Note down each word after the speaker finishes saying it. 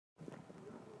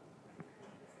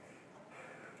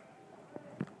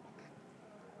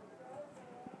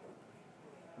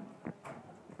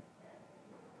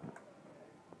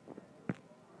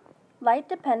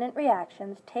Light-dependent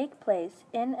reactions take place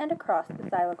in and across the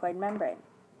thylakoid membrane.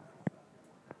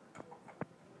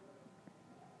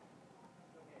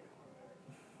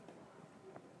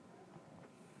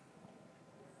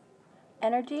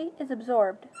 Energy is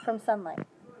absorbed from sunlight.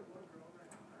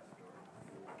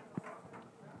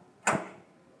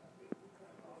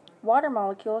 Water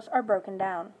molecules are broken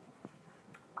down.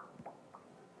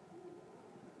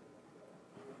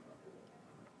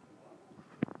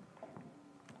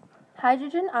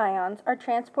 Hydrogen ions are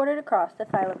transported across the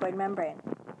thylakoid membrane.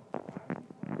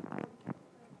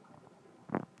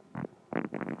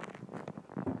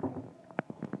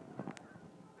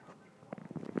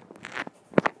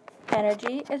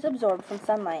 Energy is absorbed from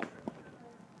sunlight.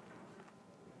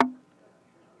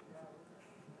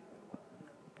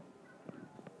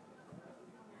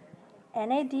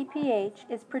 NADPH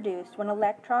is produced when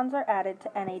electrons are added to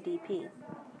NADP.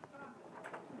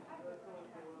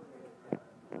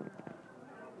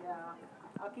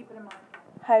 I'll keep it in mind.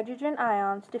 Hydrogen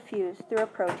ions diffuse through a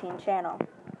protein channel.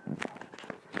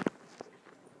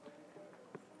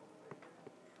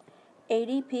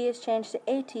 ADP is changed to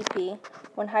ATP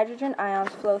when hydrogen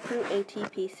ions flow through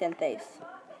ATP synthase.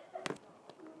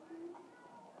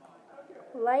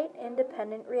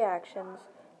 Light-independent reactions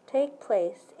take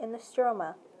place in the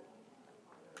stroma.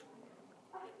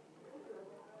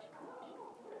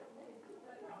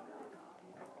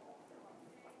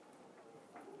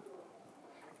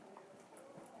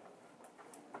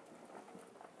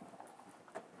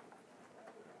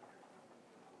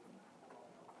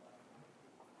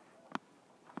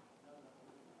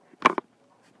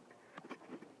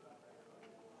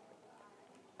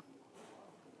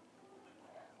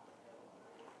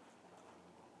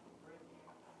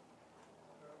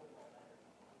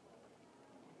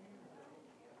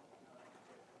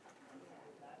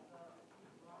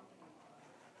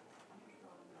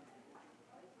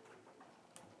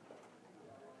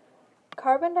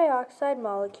 Carbon dioxide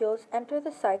molecules enter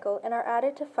the cycle and are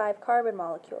added to 5 carbon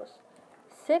molecules.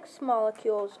 6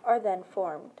 molecules are then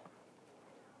formed.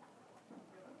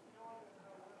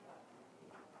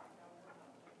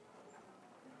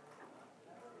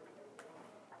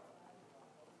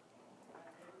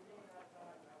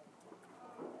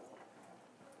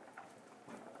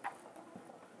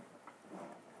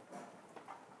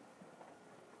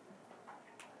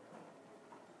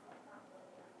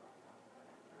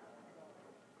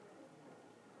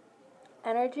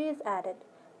 Energy is added.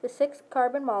 The 6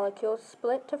 carbon molecules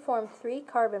split to form 3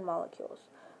 carbon molecules.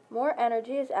 More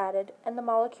energy is added, and the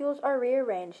molecules are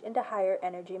rearranged into higher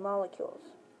energy molecules.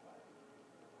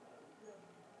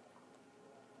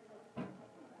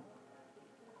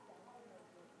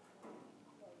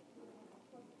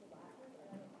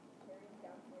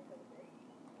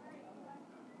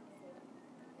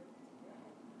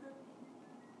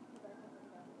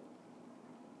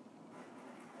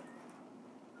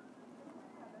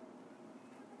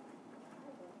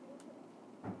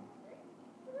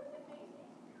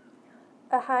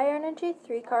 A high-energy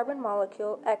 3-carbon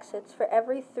molecule exits for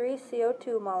every 3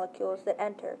 CO2 molecules that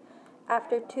enter.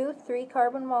 After 2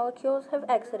 3-carbon molecules have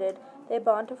exited, they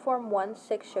bond to form one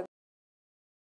 6-sugar